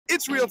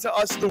It's Real to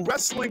Us, the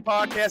wrestling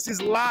podcast,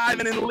 is live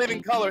and in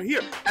living color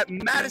here at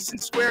Madison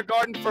Square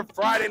Garden for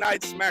Friday Night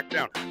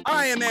Smackdown.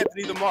 I am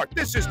Anthony the Mark.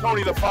 This is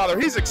Tony the Father.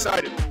 He's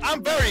excited.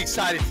 I'm very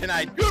excited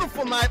tonight.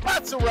 Beautiful night,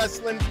 lots of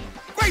wrestling,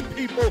 great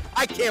people.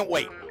 I can't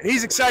wait. And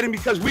he's excited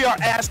because we are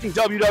asking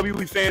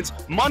WWE fans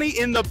Money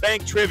in the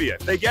Bank trivia.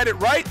 If they get it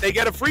right, they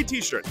get a free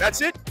t-shirt.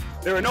 That's it.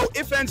 There are no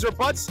ifs, ands, or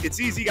buts.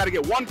 It's easy. You got to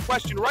get one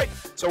question right.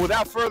 So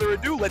without further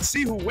ado, let's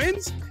see who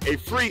wins a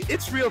free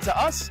It's Real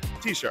to Us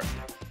t-shirt.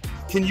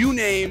 Can you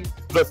name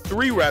the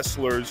 3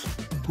 wrestlers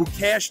who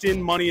cashed in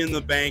Money in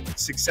the Bank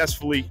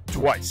successfully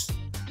twice?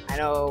 I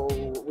know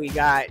we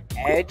got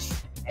Edge,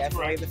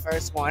 definitely the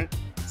first one.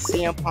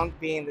 CM Punk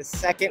being the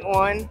second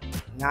one.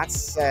 Not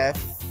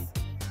Seth.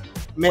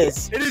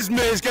 Miz. It is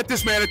Miz. Get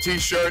this man a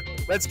t-shirt.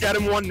 Let's get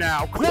him one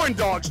now. Corn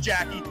dogs,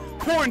 Jackie.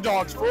 Corn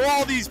dogs for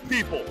all these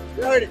people.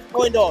 You heard it.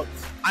 Corn dogs.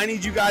 I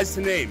need you guys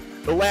to name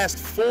the last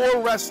 4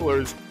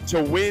 wrestlers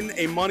to win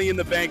a Money in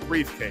the Bank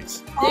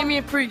briefcase.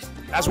 Damian Priest.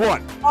 That's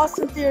 1.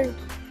 Austin Theory.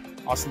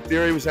 Austin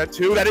Theory, was that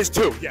 2? That is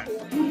 2, yeah.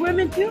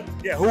 Women too?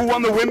 Yeah, who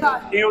won the women?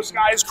 Io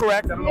Sky is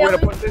correct. I don't know where to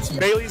put this.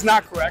 Bailey's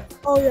not correct.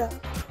 Oh yeah.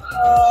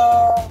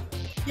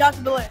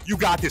 Bianca Belair. You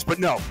got this, but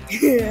no.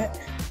 Yeah.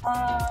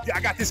 Yeah,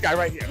 I got this guy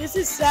right here. This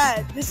is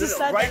sad. This is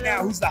sad. Right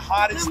now, who's the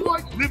hottest?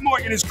 Liv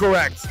Morgan is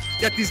correct.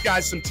 Get these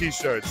guys some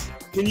t-shirts.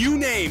 Can you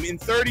name in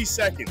 30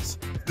 seconds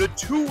the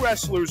 2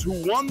 wrestlers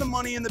who won the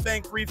Money in the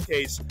Bank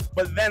briefcase,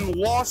 but then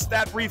lost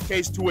that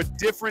briefcase to a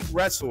different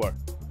wrestler?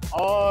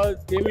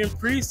 Damian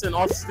Priest and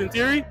Austin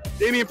Theory.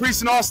 Damian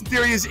Priest and Austin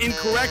Theory is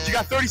incorrect. You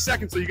got 30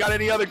 seconds, so you got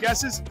any other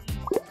guesses?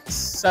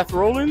 Seth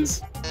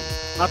Rollins.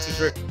 Not too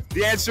sure.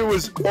 The answer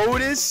was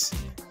Otis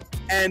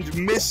and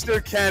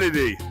Mr.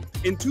 Kennedy.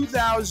 In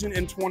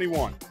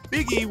 2021,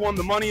 Big E won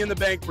the Money in the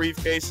Bank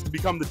briefcase to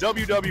become the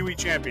WWE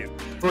champion.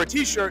 For a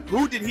t-shirt,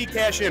 who did he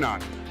cash in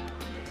on?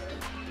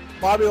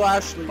 Bobby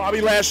Lashley.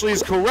 Bobby Lashley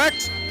is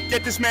correct.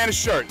 Get this man a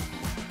shirt.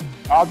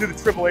 I'll do the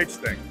Triple H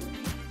thing.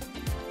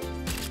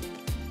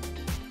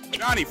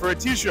 Johnny, for a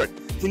t-shirt,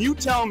 can you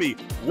tell me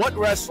what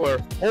wrestler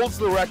holds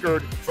the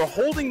record for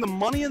holding the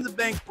Money in the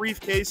Bank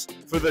briefcase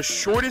for the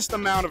shortest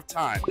amount of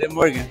time? Liv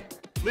Morgan.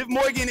 Liv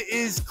Morgan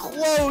is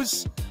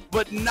close,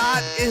 but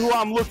not who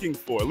I'm looking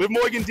for. Liv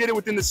Morgan did it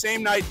within the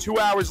same night, 2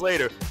 hours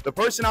later. The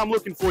person I'm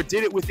looking for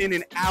did it within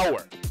an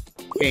hour.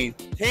 Kane.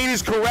 Kane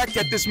is correct.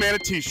 Get this man a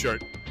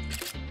t-shirt.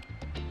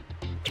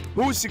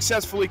 Who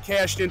successfully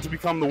cashed in to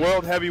become the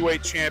World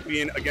Heavyweight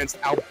Champion against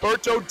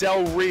Alberto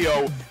Del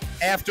Rio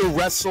after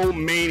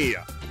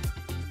WrestleMania?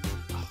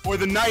 Or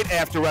the night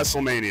after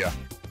WrestleMania?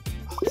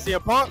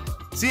 CM Punk.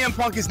 CM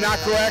Punk is not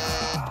correct.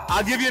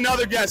 I'll give you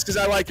another guess because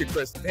I like it,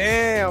 Chris.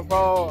 Damn,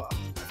 bro.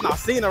 Not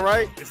Cena,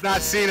 right? It's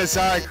not Cena.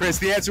 Sorry, Chris.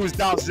 The answer was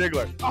Dolph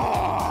Ziggler.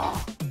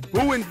 Oh.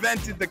 Who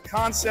invented the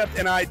concept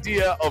and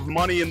idea of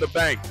Money in the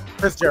Bank?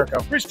 Chris Jericho.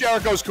 Chris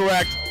Jericho's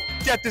correct.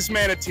 Get this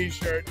man a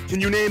t-shirt. Can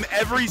you name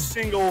every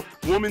single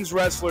women's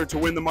wrestler to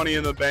win the Money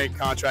in the Bank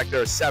contract?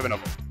 There are 7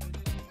 of them.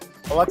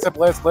 Alexa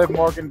Bliss, Liv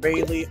Morgan,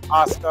 Bayley,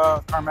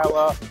 Asuka,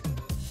 Carmella,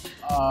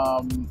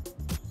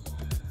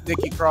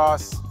 Nikki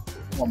Cross.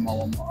 One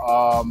more.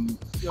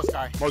 Io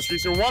Sky. Most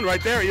recent one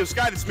right there. Io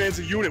Sky, this man's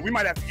a unit. We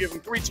might have to give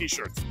him 3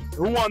 t-shirts.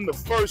 Who won the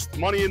first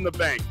Money in the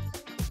Bank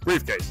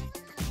briefcase?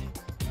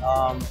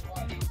 I'm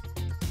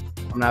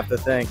gonna have to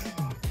think.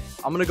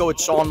 I'm gonna go with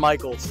Shawn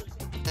Michaels.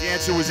 The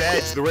answer was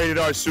Edge, the rated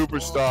R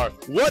superstar.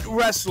 What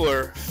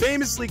wrestler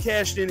famously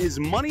cashed in his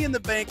Money in the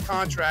Bank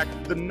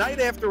contract the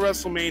night after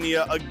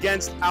WrestleMania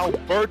against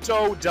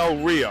Alberto Del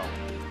Rio?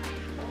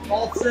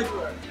 Dolph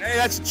Ziggler. Hey,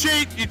 that's a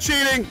cheat. You're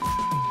cheating.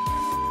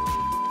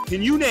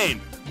 Can you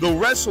name the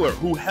wrestler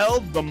who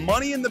held the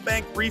Money in the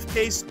Bank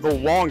briefcase the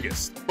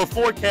longest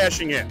before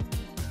cashing in?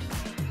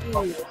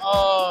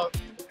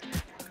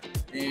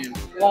 And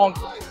long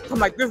from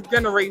like this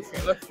generation.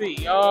 Let's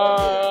see.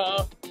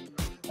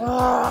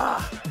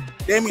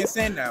 Damian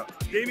Sandow.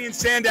 Damian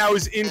Sandow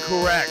is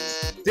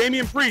incorrect.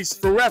 Damian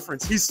Priest, for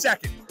reference, he's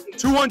second.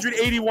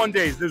 281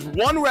 days. There's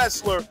one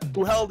wrestler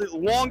who held it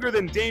longer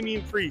than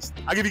Damian Priest.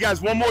 I'll give you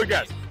guys one more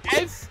guess.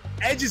 Edge?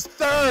 Edge is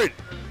 3rd.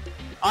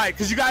 All right,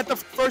 because you got the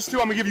first 2,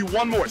 I'm going to give you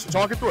one more, so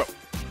talk it through.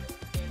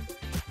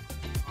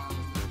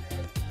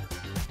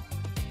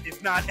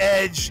 If not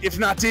Edge, if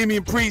not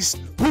Damian Priest,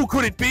 who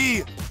could it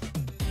be?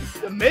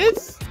 The Miz?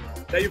 Is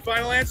that your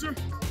final answer?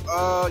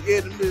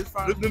 Yeah, The Miz.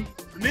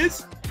 The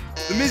Miz?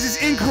 The Miz is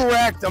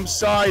incorrect. I'm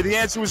sorry. The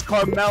answer was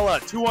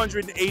Carmella,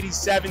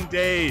 287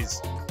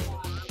 days.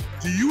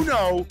 Do you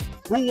know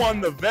who won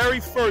the very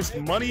first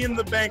Money in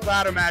the Bank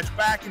ladder match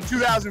back in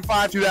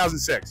 2005,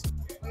 2006?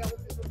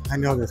 I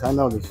know this.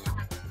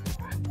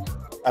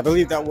 I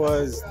believe that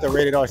was the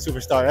rated R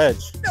superstar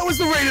Edge. That was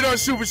the rated R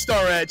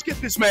superstar Edge.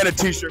 Get this man a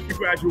t-shirt.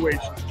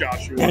 Congratulations,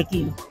 Joshua. Thank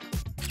you.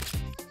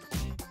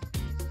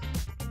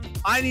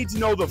 I need to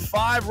know the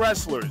 5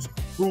 wrestlers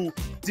who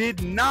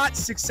did not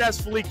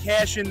successfully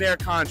cash in their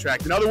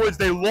contract. In other words,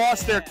 they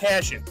lost their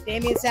cash in.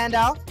 Damian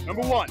Sandow.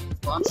 Number 1.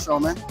 Braun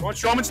Strowman. Braun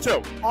Strowman's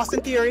 2.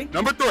 Austin Theory.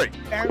 Number 3.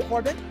 Baron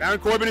Corbin. Baron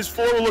Corbin is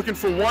 4. We're looking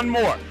for one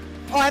more.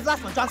 Oh, I have the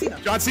last one. John Cena.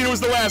 John Cena was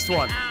the last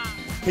one.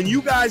 Can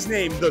you guys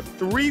name the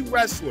 3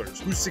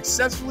 wrestlers who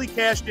successfully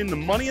cashed in the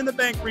Money in the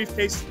Bank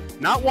briefcase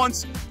not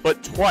once,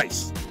 but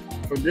twice?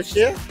 From this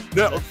year?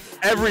 No,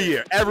 every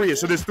year.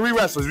 So there's 3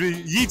 wrestlers.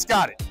 Yeet's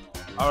got it.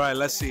 All right,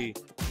 let's see.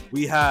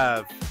 We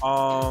have,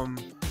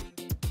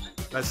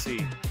 let's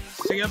see,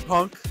 CM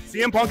Punk.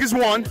 CM Punk is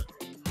 1.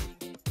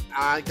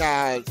 I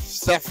got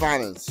Seth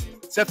Rollins.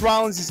 Seth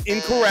Rollins is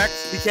incorrect.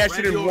 He cashed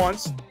it in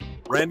once.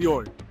 Randy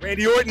Orton.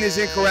 Randy Orton is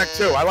incorrect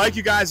too. I like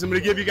you guys. I'm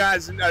going to give you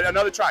guys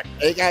another try.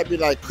 It got to be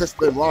like Chris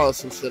Benoit or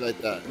some shit like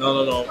that.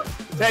 No.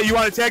 Hey, you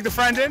want to tag the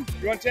friend in?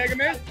 You want to tag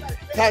him in?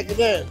 Tag it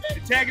in.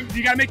 Tag him.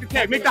 You got to make the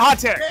tag. Make the hot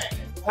tag.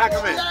 Tag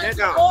him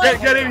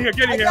in. Get in here.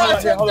 Get in here.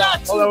 Hold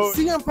on.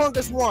 CM Punk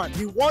has won.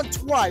 He won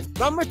twice.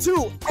 Number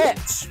 2,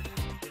 Edge.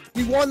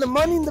 He won the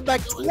Money in the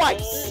Bank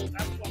twice.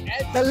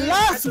 The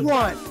last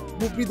one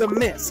will be The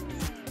Miz.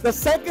 The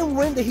second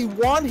win that he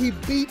won, he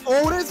beat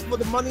Otis for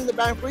the Money in the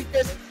Bank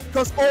briefcase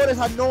because Otis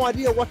had no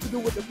idea what to do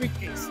with the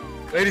briefcase.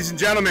 Ladies and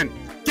gentlemen,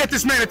 get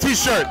this man a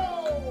t-shirt.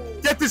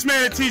 Get this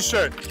man a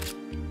t-shirt.